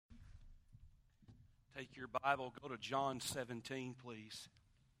Take your Bible, go to John 17, please.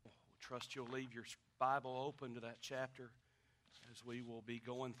 We trust you'll leave your Bible open to that chapter as we will be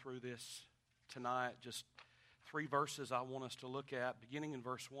going through this tonight. Just three verses I want us to look at, beginning in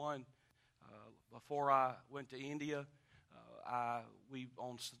verse 1. Before I went to India,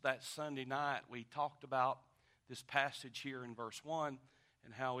 on that Sunday night, we talked about this passage here in verse 1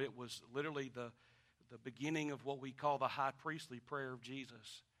 and how it was literally the beginning of what we call the high priestly prayer of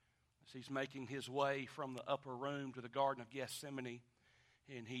Jesus. As he's making his way from the upper room to the Garden of Gethsemane,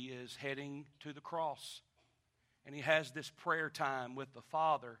 and he is heading to the cross. And he has this prayer time with the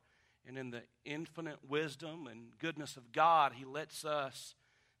Father, and in the infinite wisdom and goodness of God, he lets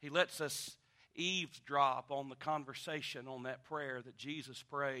us eavesdrop on the conversation, on that prayer that Jesus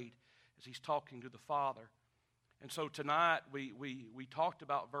prayed as he's talking to the Father. And so tonight, we talked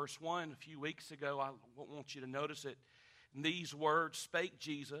about verse 1 a few weeks ago. I want you to notice it. These words spake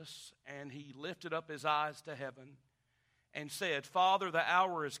Jesus, and he lifted up his eyes to heaven and said, Father, the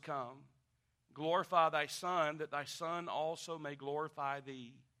hour is come. Glorify thy Son, that thy Son also may glorify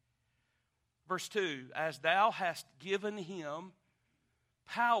thee. Verse 2, as thou hast given him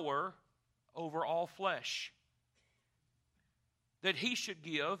power over all flesh, that he should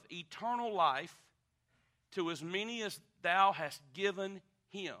give eternal life to as many as thou hast given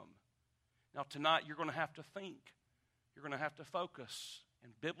him. Now tonight you're going to have to think. You're going to have to focus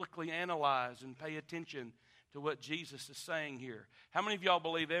and biblically analyze and pay attention to what Jesus is saying here. How many of y'all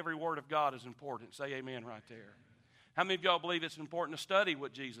believe every word of God is important? Say amen right there. How many of y'all believe it's important to study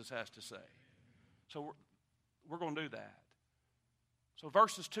what Jesus has to say? So we're going to do that. So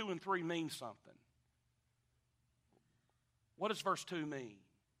verses 2 and 3 mean something. What does verse 2 mean?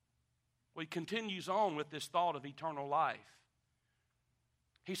 Well, he continues on with this thought of eternal life.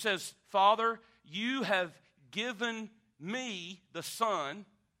 He says, Father, you have given me, the Son,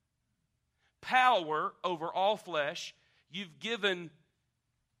 power over all flesh. You've given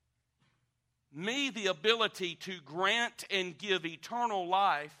me the ability to grant and give eternal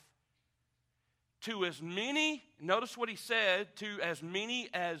life to as many, notice what he said, to as many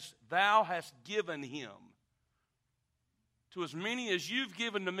as thou hast given him. To as many as you've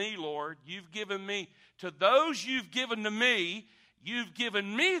given to me, Lord, you've given me. To those you've given to me, you've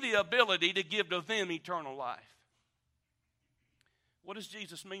given me the ability to give to them eternal life. What does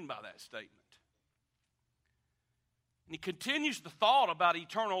Jesus mean by that statement? And he continues the thought about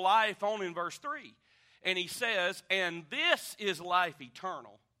eternal life on in verse 3. And he says, and this is life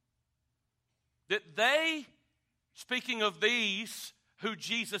eternal. That they, speaking of these who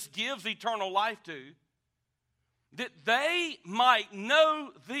Jesus gives eternal life to, that they might know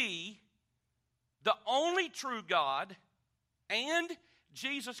thee, the only true God, and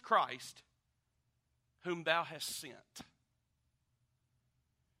Jesus Christ, whom thou hast sent.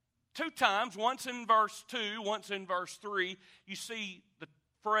 Two times, once in verse 2, once in verse 3, you see the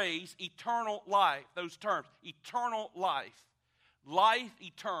phrase eternal life, those terms, eternal life, life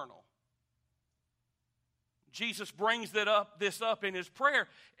eternal. Jesus brings this up in his prayer,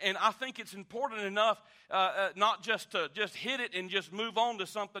 and I think it's important enough not just to just hit it and just move on to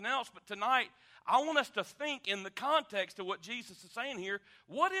something else, but tonight I want us to think in the context of what Jesus is saying here.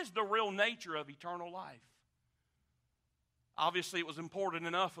 What is the real nature of eternal life? Obviously, it was important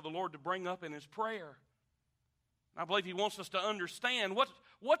enough for the Lord to bring up in his prayer. I believe he wants us to understand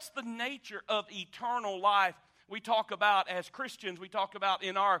what's the nature of eternal life. We talk about, as Christians, we talk about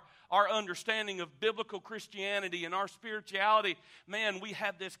in our understanding of biblical Christianity and our spirituality, man, we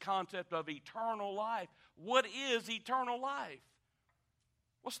have this concept of eternal life. What is eternal life?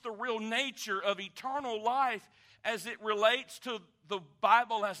 What's the real nature of eternal life as it relates to the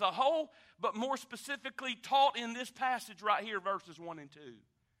Bible as a whole, but more specifically taught in this passage right here, verses 1 and 2?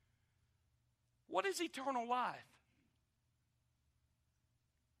 What is eternal life?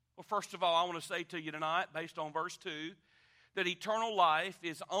 Well, first of all, I want to say to you tonight, based on verse 2, that eternal life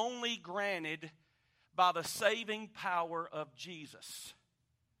is only granted by the saving power of Jesus.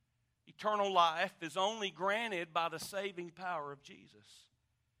 Eternal life is only granted by the saving power of Jesus.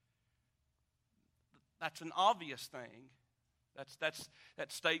 That's an obvious thing.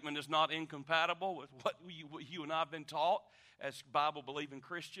 That statement is not incompatible with what you and I have been taught as Bible-believing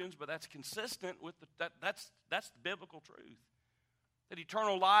Christians, but that's consistent with that's the biblical truth. That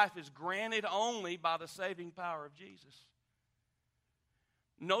eternal life is granted only by the saving power of Jesus.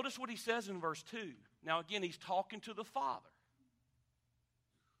 Notice what he says in verse 2. Now again, he's talking to the Father.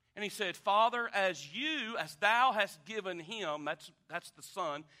 And he said, Father, as thou hast given him, that's the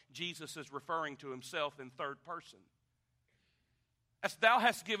Son. Jesus is referring to himself in third person. As thou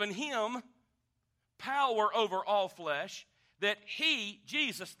hast given him power over all flesh, that He,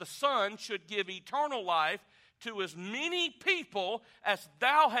 Jesus the Son, should give eternal life to as many people as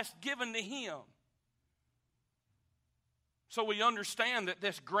Thou hast given to Him. So we understand that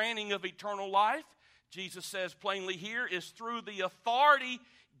this granting of eternal life, Jesus says plainly here, is through the authority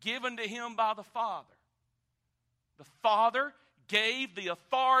given to Him by the Father. The Father gave the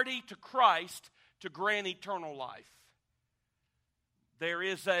authority to Christ to grant eternal life. There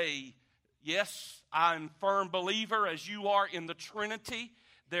is yes, I'm a firm believer, as you are, in the Trinity.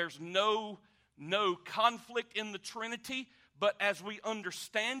 There's no conflict in the Trinity, but as we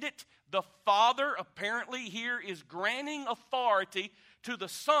understand it, the Father apparently here is granting authority to the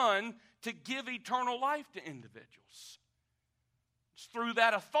Son to give eternal life to individuals. It's through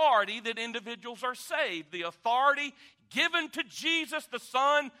that authority that individuals are saved. The authority given to Jesus the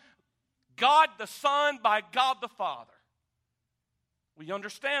Son, God the Son, by God the Father. We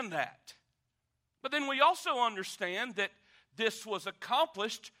understand that. But then we also understand that this was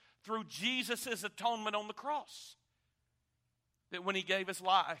accomplished through Jesus' atonement on the cross. That when He gave His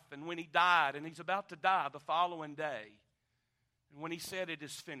life and when He died, and He's about to die the following day, and when He said it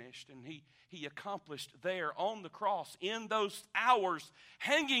is finished, and He accomplished there on the cross, in those hours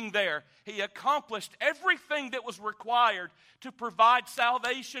hanging there, He accomplished everything that was required to provide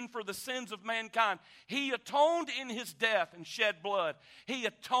salvation for the sins of mankind. He atoned in His death and shed blood. He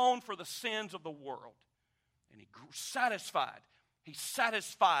atoned for the sins of the world. And He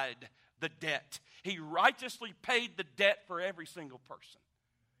satisfied the debt. He righteously paid the debt for every single person.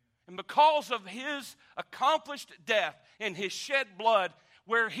 And because of His accomplished death and His shed blood,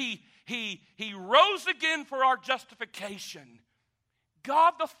 where He rose again for our justification,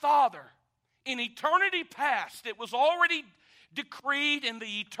 God the Father, in eternity past, it was already decreed in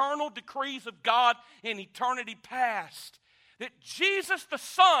the eternal decrees of God in eternity past, that Jesus the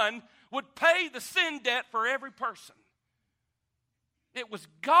Son would pay the sin debt for every person. It was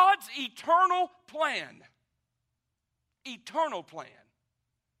God's eternal plan. Eternal plan.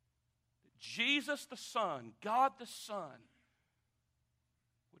 Jesus the Son, God the Son,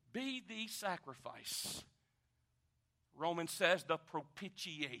 would be the sacrifice. Romans says the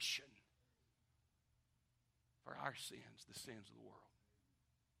propitiation for our sins, the sins of the world.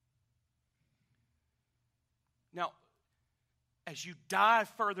 Now, as you dive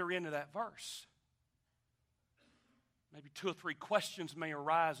further into that verse, maybe 2 or 3 questions may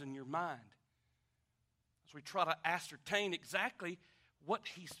arise in your mind as we try to ascertain exactly what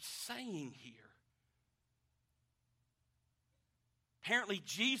he's saying here. Apparently,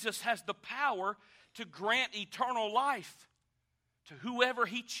 Jesus has the power to grant eternal life to whoever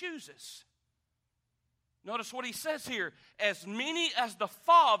He chooses. Notice what He says here. As many as the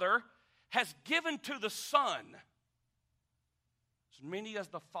Father has given to the Son. As many as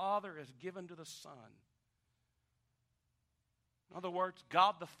the Father has given to the Son. In other words,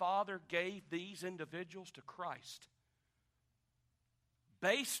 God the Father gave these individuals to Christ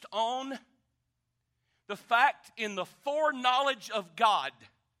based on the fact in the foreknowledge of God.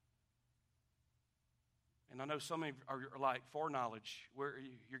 And I know some of you are like, foreknowledge, where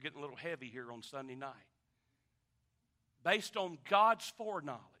you're getting a little heavy here on Sunday night. Based on God's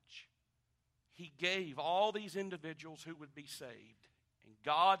foreknowledge, He gave all these individuals who would be saved. And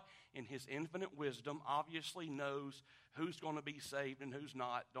God, in His infinite wisdom, obviously knows who's going to be saved and who's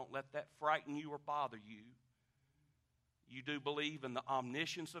not. Don't let that frighten you or bother you. You do believe in the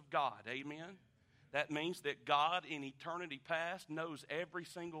omniscience of God. Amen? That means that God in eternity past knows every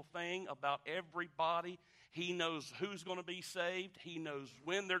single thing about everybody. He knows who's going to be saved. He knows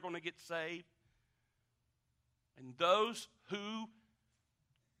when they're going to get saved. And those who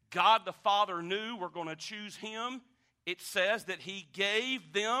God the Father knew were going to choose Him, it says that He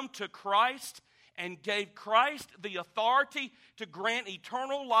gave them to Christ and gave Christ the authority to grant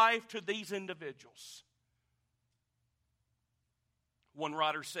eternal life to these individuals. One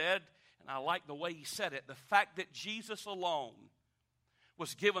writer said, and I like the way he said it, the fact that Jesus alone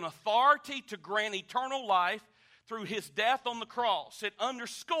was given authority to grant eternal life through His death on the cross. It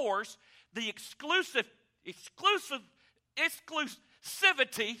underscores the exclusivity,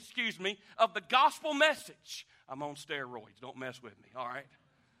 of the gospel message. I'm on steroids. Don't mess with me, all right?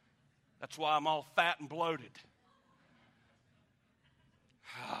 That's why I'm all fat and bloated.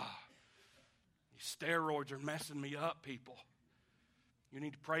 These steroids are messing me up, people. You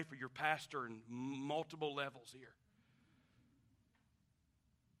need to pray for your pastor in multiple levels here.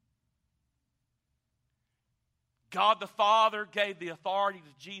 God the Father gave the authority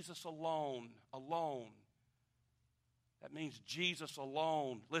to Jesus alone. Alone. That means Jesus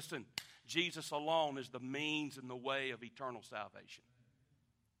alone. Listen, Jesus alone is the means and the way of eternal salvation.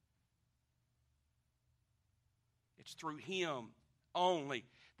 It's through Him only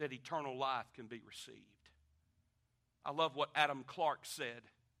that eternal life can be received. I love what Adam Clark said,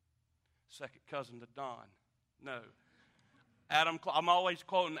 second cousin to Don. No. I'm always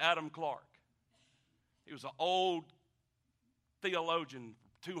quoting Adam Clark. He was an old theologian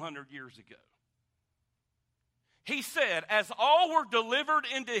 200 years ago. He said, as all were delivered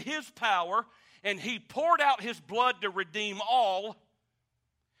into His power, and He poured out His blood to redeem all,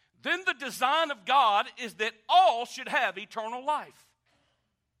 then the design of God is that all should have eternal life.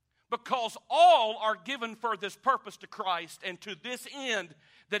 Because all are given for this purpose to Christ, and to this end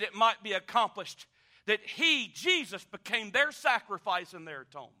that it might be accomplished, that He, Jesus, became their sacrifice and their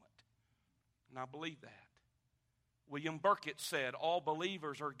atonement. And I believe that. William Burkitt said, all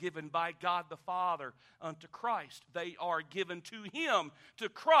believers are given by God the Father unto Christ. They are given to Him, to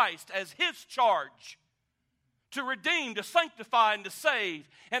Christ, as His charge, to redeem, to sanctify, and to save.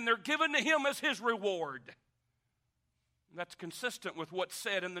 And they're given to Him as His reward. And that's consistent with what's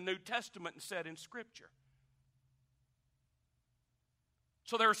said in the New Testament and said in Scripture.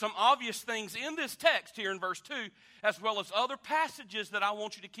 So there are some obvious things in this text here in verse 2, as well as other passages that I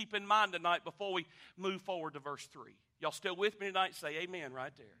want you to keep in mind tonight before we move forward to verse 3. Y'all still with me tonight? Say amen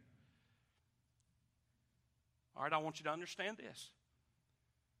right there. All right, I want you to understand this.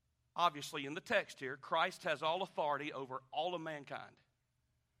 Obviously, in the text here, Christ has all authority over all of mankind.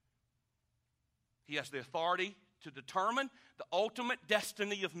 He has the authority to determine the ultimate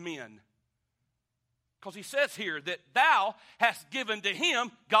destiny of men. Because He says here that thou hast given to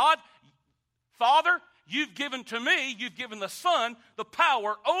Him, God, Father, you've given to me, you've given the Son, the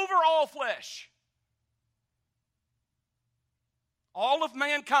power over all flesh. All of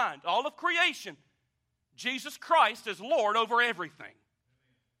mankind, all of creation, Jesus Christ is Lord over everything.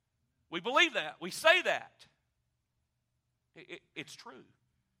 We believe that. We say that. It's true.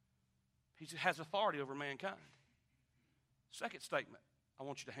 He has authority over mankind. Second statement I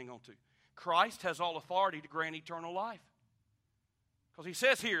want you to hang on to. Christ has all authority to grant eternal life. Because He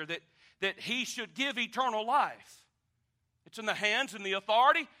says here that He should give eternal life. It's in the hands and the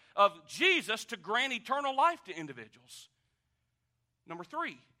authority of Jesus to grant eternal life to individuals. Number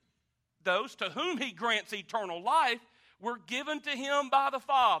 3, those to whom He grants eternal life were given to Him by the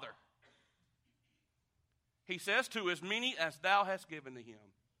Father. He says, to as many as thou hast given to Him.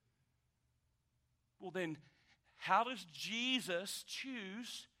 Well then, how does Jesus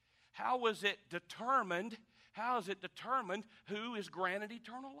choose? How is it determined? How is it determined who is granted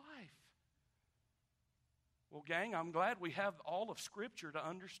eternal life? Well, gang, I'm glad we have all of Scripture to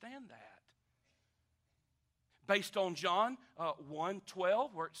understand that. Based on John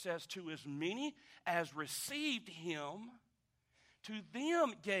 1:12, where it says, to as many as received Him, to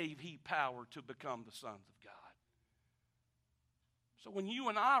them gave He power to become the sons of God. So when you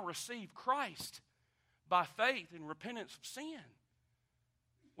and I receive Christ by faith and repentance of sin,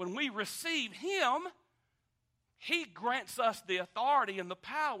 when we receive Him, He grants us the authority and the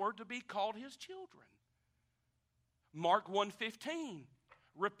power to be called His children. Mark 1:15,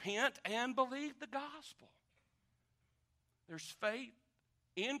 repent and believe the gospel. There's faith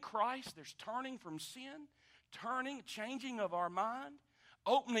in Christ. There's turning from sin, changing of our mind,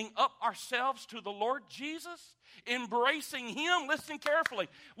 opening up ourselves to the Lord Jesus, embracing Him. Listen carefully.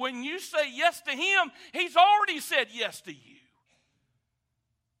 When you say yes to Him, He's already said yes to you.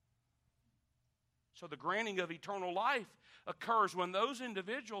 So the granting of eternal life occurs when those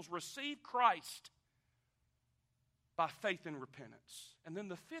individuals receive Christ by faith and repentance. And then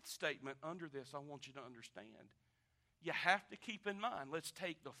the fifth statement under this I want you to understand. You have to keep in mind, let's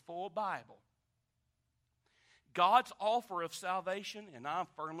take the full Bible. God's offer of salvation, and I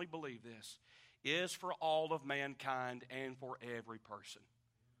firmly believe this, is for all of mankind and for every person.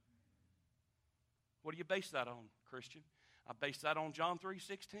 What do you base that on, Christian? I base that on John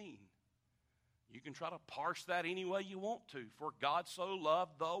 3:16. You can try to parse that any way you want to. For God so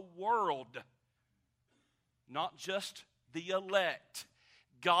loved the world, not just the elect.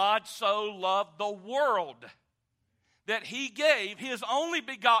 God so loved the world that He gave His only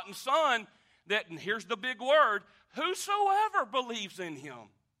begotten Son, that, and here's the big word, whosoever believes in Him.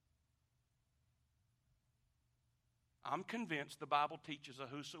 I'm convinced the Bible teaches a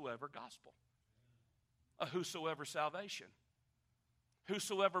whosoever gospel, a whosoever salvation.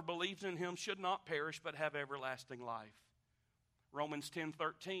 Whosoever believes in Him should not perish but have everlasting life. Romans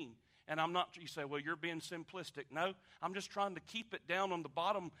 10:13. And I'm not, you say, well, you're being simplistic. No, I'm just trying to keep it down on the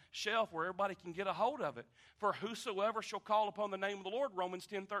bottom shelf where everybody can get a hold of it. For whosoever shall call upon the name of the Lord, Romans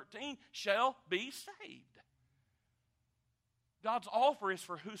 10:13, shall be saved. God's offer is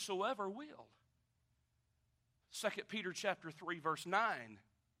for whosoever will. 2 Peter chapter 3, verse 9.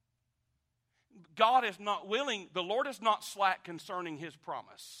 God is not willing, the Lord is not slack concerning his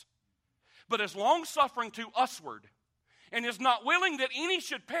promise, but is long-suffering to usward, and is not willing that any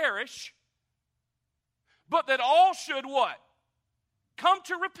should perish, but that all should what? Come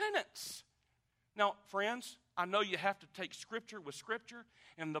to repentance. Now, friends, I know you have to take Scripture with Scripture,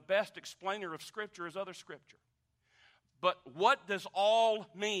 and the best explainer of Scripture is other Scripture. But what does all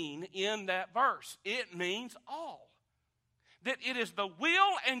mean in that verse? It means all. That it is the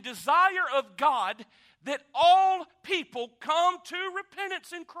will and desire of God that all people come to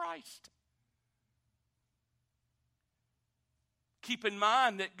repentance in Christ. Keep in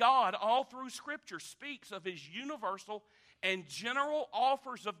mind that God, all through Scripture, speaks of his universal and general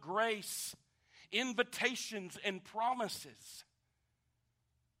offers of grace, invitations, and promises.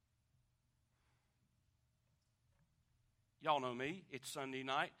 Y'all know me. It's Sunday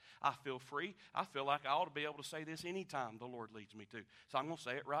night. I feel free. I feel like I ought to be able to say this anytime the Lord leads me to. So I'm going to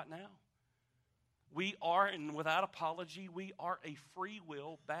say it right now. We are, and without apology, we are a free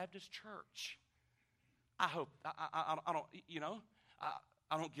will Baptist church. I hope, I don't, you know,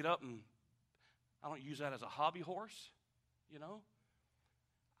 I don't get up and I don't use that as a hobby horse, you know.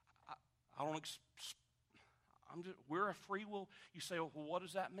 I don't, we're a free will. You say, well, what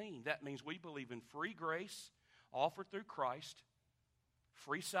does that mean? That means we believe in free grace offered through Christ,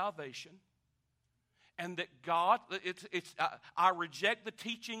 free salvation, and that God, I reject the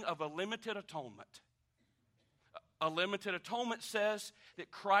teaching of a limited atonement. A limited atonement says that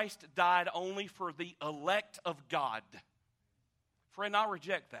Christ died only for the elect of God. Friend, I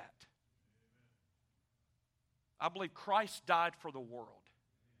reject that. I believe Christ died for the world.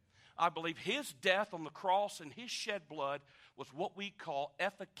 I believe his death on the cross and his shed blood was what we call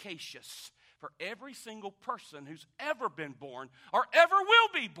efficacious for every single person who's ever been born or ever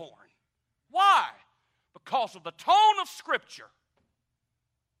will be born. Why? Because of the tone of Scripture.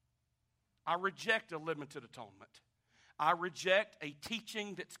 I reject a limited atonement. I reject a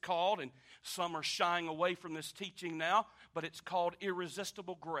teaching that's called, and some are shying away from this teaching now, but it's called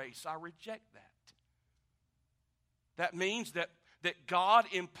irresistible grace. I reject that. That means that God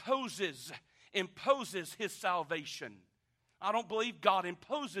imposes his salvation. I don't believe God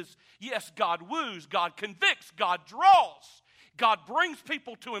imposes. Yes, God woos, God convicts, God draws. God brings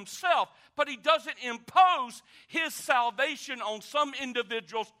people to himself, but he doesn't impose his salvation on some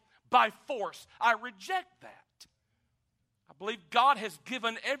individuals by force. I reject that. I believe God has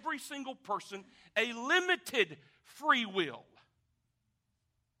given every single person a limited free will.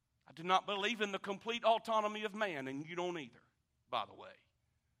 I do not believe in the complete autonomy of man, and you don't either, by the way.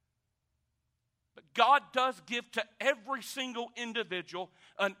 But God does give to every single individual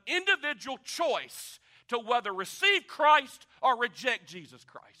an individual choice to whether receive Christ or reject Jesus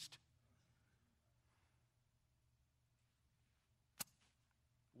Christ.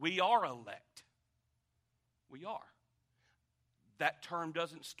 We are elect. We are. That term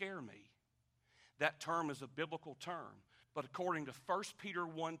doesn't scare me. That term is a biblical term. But according to 1 Peter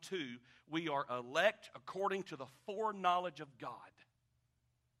 1:2, we are elect according to the foreknowledge of God.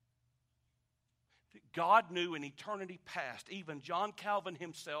 God knew in eternity past. Even John Calvin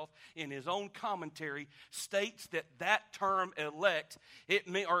himself, in his own commentary, states that term elect,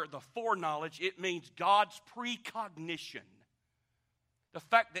 or the foreknowledge, it means God's precognition. The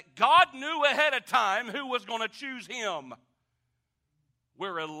fact that God knew ahead of time who was going to choose him.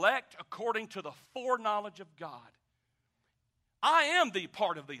 We're elect according to the foreknowledge of God. I am the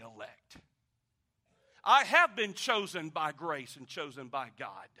part of the elect. I have been chosen by grace and chosen by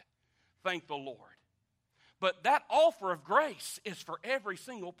God. Thank the Lord. But that offer of grace is for every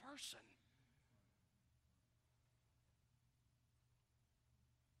single person.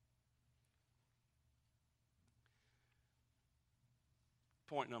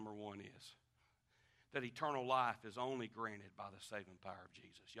 Point number one is that eternal life is only granted by the saving power of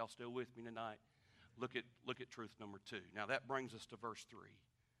Jesus. Y'all still with me tonight? Look at truth number 2. Now that brings us to verse 3.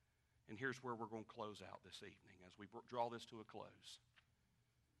 And here's where we're going to close out this evening as we draw this to a close.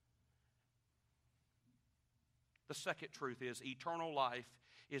 The second truth is eternal life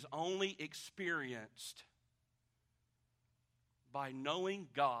is only experienced by knowing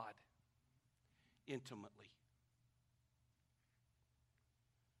God intimately.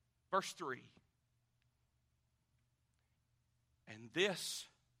 Verse 3. And this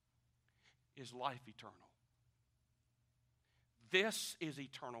is life eternal. This is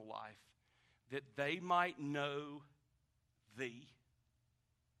eternal life, that they might know thee.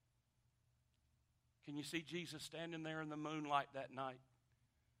 Can you see Jesus standing there in the moonlight that night,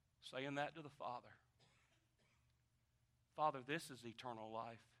 saying that to the Father? Father, this is eternal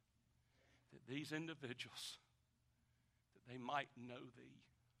life, that these individuals, that they might know thee.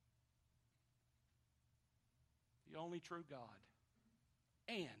 the only true God,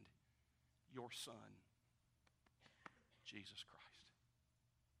 and your Son, Jesus Christ.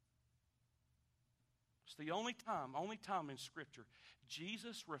 It's the only time in Scripture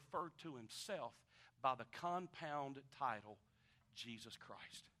Jesus referred to himself by the compound title, Jesus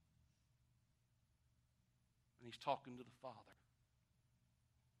Christ. And he's talking to the Father.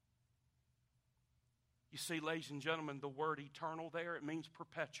 You see, ladies and gentlemen, the word eternal there, it means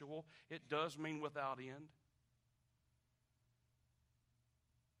perpetual. It does mean without end.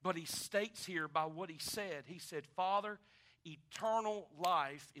 But he states here by what he said. He said, Father, eternal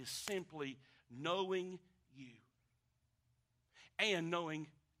life is simply knowing you and knowing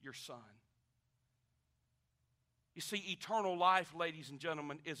your Son. You see, eternal life, ladies and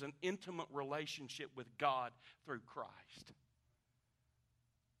gentlemen, is an intimate relationship with God through Christ.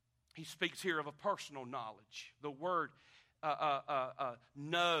 He speaks here of a personal knowledge. The word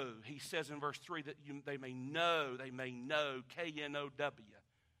know, he says in verse 3 that they may know, K-N-O-W.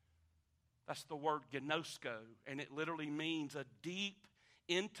 That's the word gnosko, and it literally means a deep,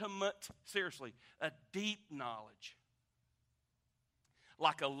 intimate, seriously, a deep knowledge.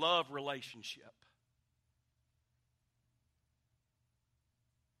 Like a love relationship.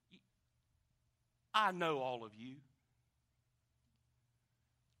 I know all of you.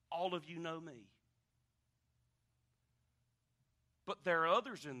 All of you know me. But there are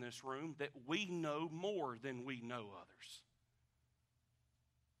others in this room that we know more than we know others.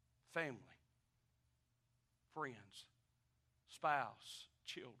 Family, friends, spouse,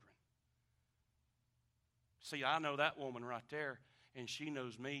 children. See, I know that woman right there, and she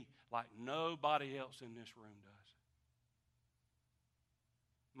knows me like nobody else in this room does.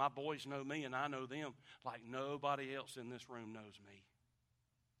 My boys know me, and I know them like nobody else in this room knows me.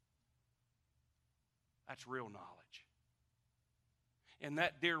 That's real knowledge. And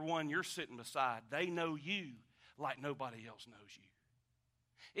that dear one you're sitting beside, they know you like nobody else knows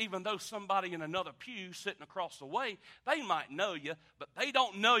you. Even though somebody in another pew sitting across the way, they might know you, but they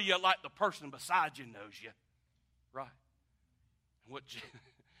don't know you like the person beside you knows you. Right? And what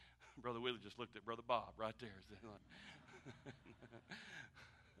Brother Willie just looked at Brother Bob right there.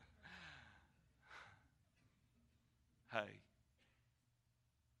 Hey.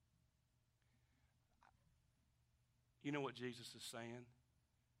 You know what Jesus is saying?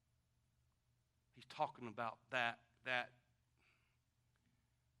 He's talking about that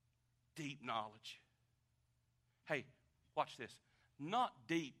deep knowledge. Hey, watch this. Not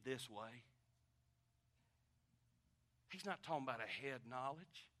deep this way. He's not talking about a head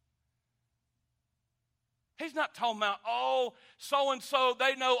knowledge. He's not talking about, oh, so-and-so,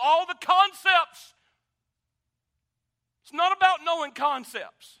 they know all the concepts. It's not about knowing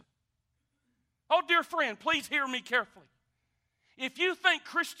concepts. Oh, dear friend, please hear me carefully. If you think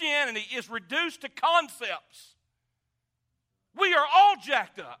Christianity is reduced to concepts, we are all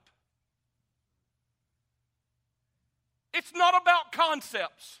jacked up. It's not about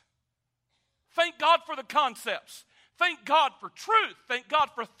concepts. Thank God for the concepts. Thank God for truth. Thank God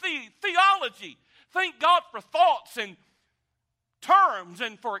for theology. Thank God for thoughts and terms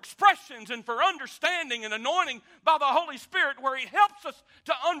and for expressions and for understanding and anointing by the Holy Spirit, where He helps us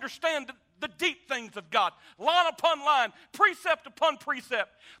to understand the deep things of God, line upon line, precept upon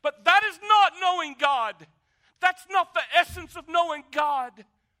precept. But that is not knowing God. That's not the essence of knowing God.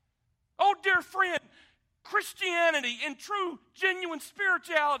 Oh, dear friend, Christianity and true, genuine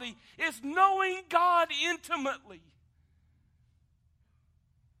spirituality is knowing God intimately.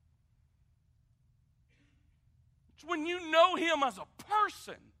 It's when you know Him as a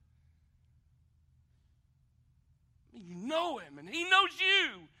person. You know Him and He knows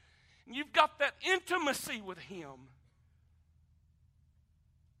you. And you've got that intimacy with Him.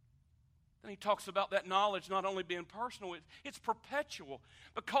 Then he talks about that knowledge not only being personal, it's perpetual.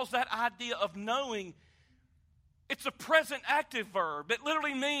 Because that idea of knowing, it's a present active verb. It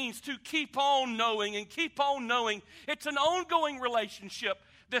literally means to keep on knowing and keep on knowing. It's an ongoing relationship.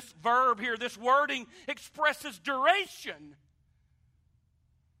 This verb here, this wording expresses duration.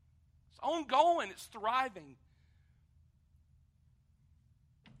 It's ongoing, it's thriving.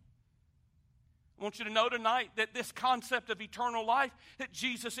 I want you to know tonight that this concept of eternal life that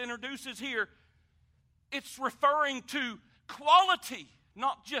Jesus introduces here, it's referring to quality,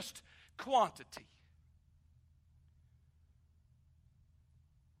 not just quantity.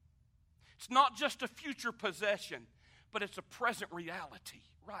 It's not just a future possession, but it's a present reality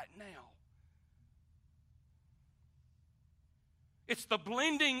right now. It's the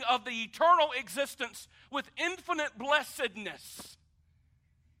blending of the eternal existence with infinite blessedness.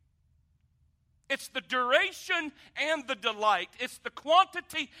 It's the duration and the delight. It's the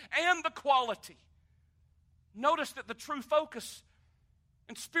quantity and the quality. Notice that the true focus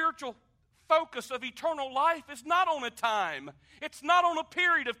and spiritual focus of eternal life is not on a time. It's not on a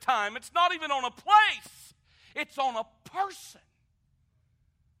period of time. It's not even on a place. It's on a person.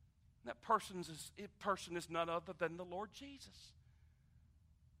 That person is none other than the Lord Jesus.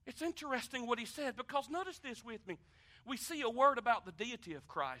 It's interesting what he said, because notice this with me. We see a word about the deity of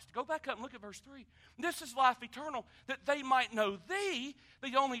Christ. Go back up and look at verse 3. This is life eternal, that they might know thee,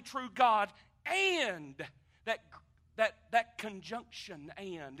 the only true God, and that conjunction,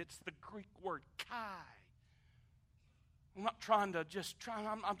 and, it's the Greek word kai. I'm just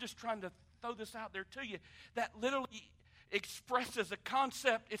trying to throw this out there to you. That literally expresses a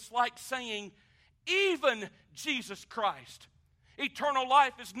concept. It's like saying, even Jesus Christ. Eternal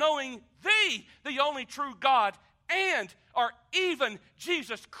life is knowing thee, the only true God, and, or even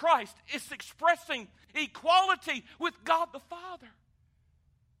Jesus Christ. It's expressing equality with God the Father.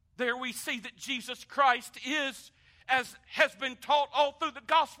 There we see that Jesus Christ is, as has been taught all through the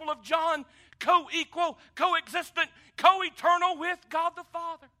Gospel of John, co-equal, co-existent, co-eternal with God the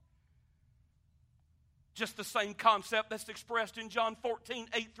Father. Just the same concept that's expressed in John 14,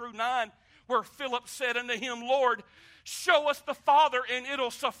 8 through 9, where Philip said unto him, Lord, show us the Father, and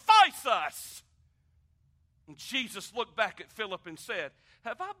it'll suffice us. And Jesus looked back at Philip and said,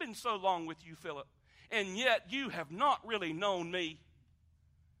 have I been so long with you, Philip, and yet you have not really known me?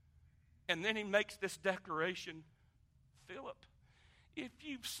 And then he makes this declaration, Philip, if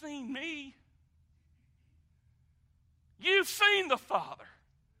you've seen me, you've seen the Father.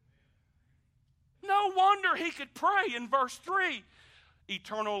 No wonder he could pray in verse 3,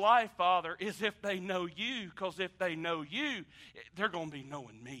 eternal life, Father, is if they know you, because if they know you, they're going to be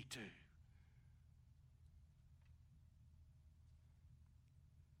knowing me too.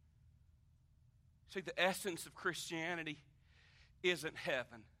 See, the essence of Christianity isn't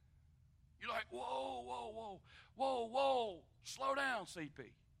heaven. You're like, whoa, slow down,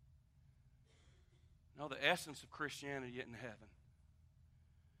 CP. No, the essence of Christianity isn't heaven.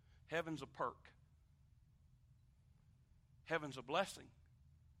 Heaven's a perk. Heaven's a blessing.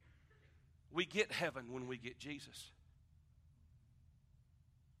 We get heaven when we get Jesus.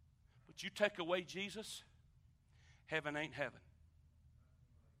 But you take away Jesus, heaven ain't heaven.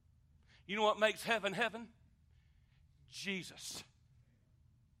 You know what makes heaven heaven? Jesus.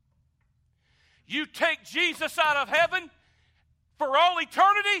 You take Jesus out of heaven for all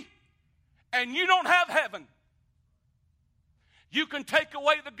eternity, and you don't have heaven. You can take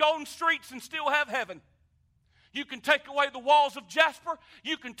away the golden streets and still have heaven. You can take away the walls of jasper.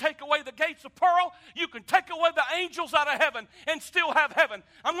 You can take away the gates of pearl. You can take away the angels out of heaven and still have heaven.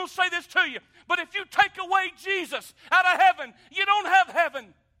 I'm going to say this to you. But if you take away Jesus out of heaven, you don't have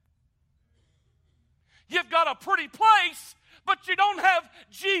heaven. You've got a pretty place, but you don't have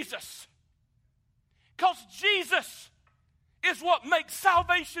Jesus. Because Jesus is what makes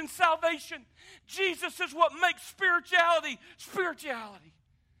salvation salvation. Jesus is what makes spirituality spirituality.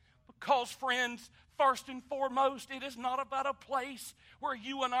 Because, friends, first and foremost, it is not about a place where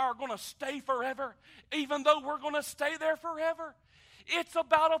you and I are going to stay forever, even though we're going to stay there forever. It's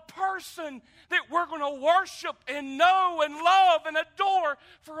about a person that we're going to worship and know and love and adore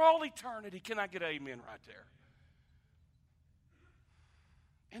for all eternity. Can I get an amen right there?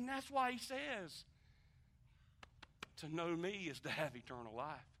 And that's why he says, to know me is to have eternal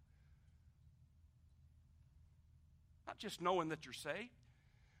life. Not just knowing that you're saved,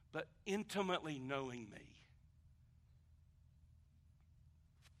 but intimately knowing me.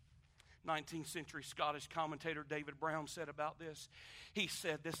 19th century Scottish commentator David Brown said about this. He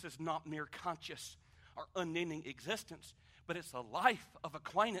said, this is not mere conscious or unending existence, but it's a life of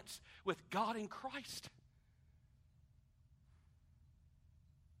acquaintance with God in Christ.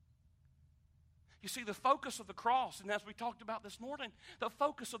 You see, the focus of the cross, and as we talked about this morning, the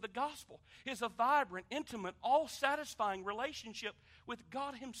focus of the gospel is a vibrant, intimate, all-satisfying relationship with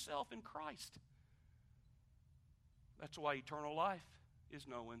God himself in Christ. That's why eternal life is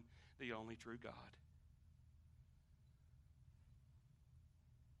knowing the only true God.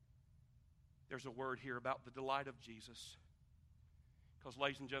 There's a word here about the delight of Jesus. Because,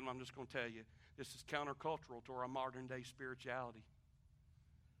 ladies and gentlemen, I'm just going to tell you, this is countercultural to our modern-day spirituality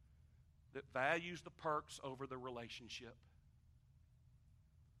that values the perks over the relationship.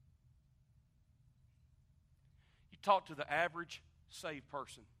 You talk to the average saved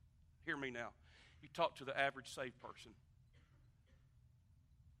person. Hear me now. You talk to the average saved person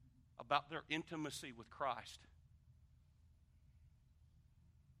about their intimacy with Christ.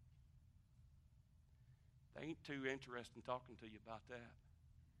 They ain't too interested in talking to you about that.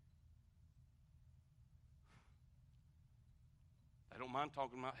 They don't mind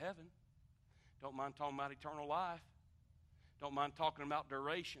talking about heaven. Don't mind talking about eternal life. Don't mind talking about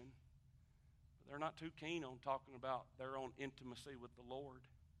duration. But they're not too keen on talking about their own intimacy with the Lord.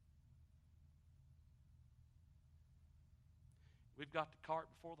 We've got the cart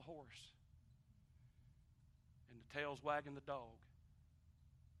before the horse. And the tail's wagging the dog.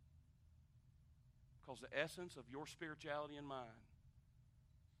 Because the essence of your spirituality and mine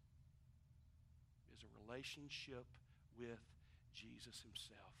is a relationship with Jesus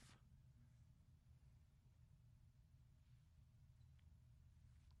himself.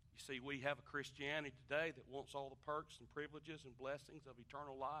 You see, we have a Christianity today that wants all the perks and privileges and blessings of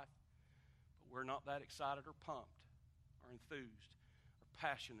eternal life, but we're not that excited or pumped or enthused or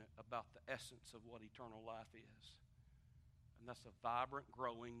passionate about the essence of what eternal life is. And that's a vibrant,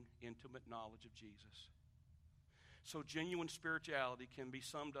 growing, intimate knowledge of Jesus. So genuine spirituality can be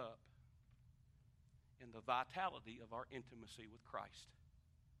summed up in the vitality of our intimacy with Christ.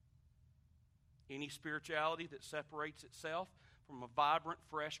 Any spirituality that separates itself from a vibrant,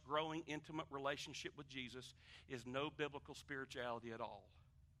 fresh, growing, intimate relationship with Jesus is no biblical spirituality at all.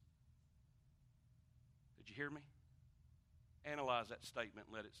 Did you hear me? Analyze that statement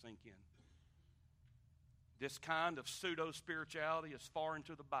and let it sink in. This kind of pseudo-spirituality is foreign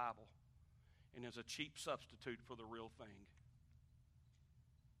into the Bible and is a cheap substitute for the real thing.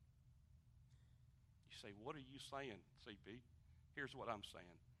 You say, what are you saying, CP? Here's what I'm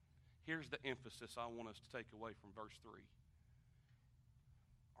saying. Here's the emphasis I want us to take away from verse 3.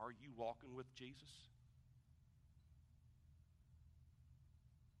 Are you walking with Jesus?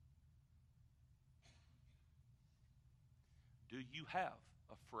 Do you have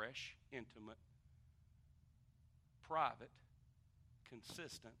a fresh, intimate, private,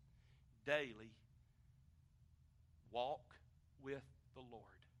 consistent, daily walk with the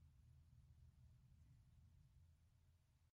Lord?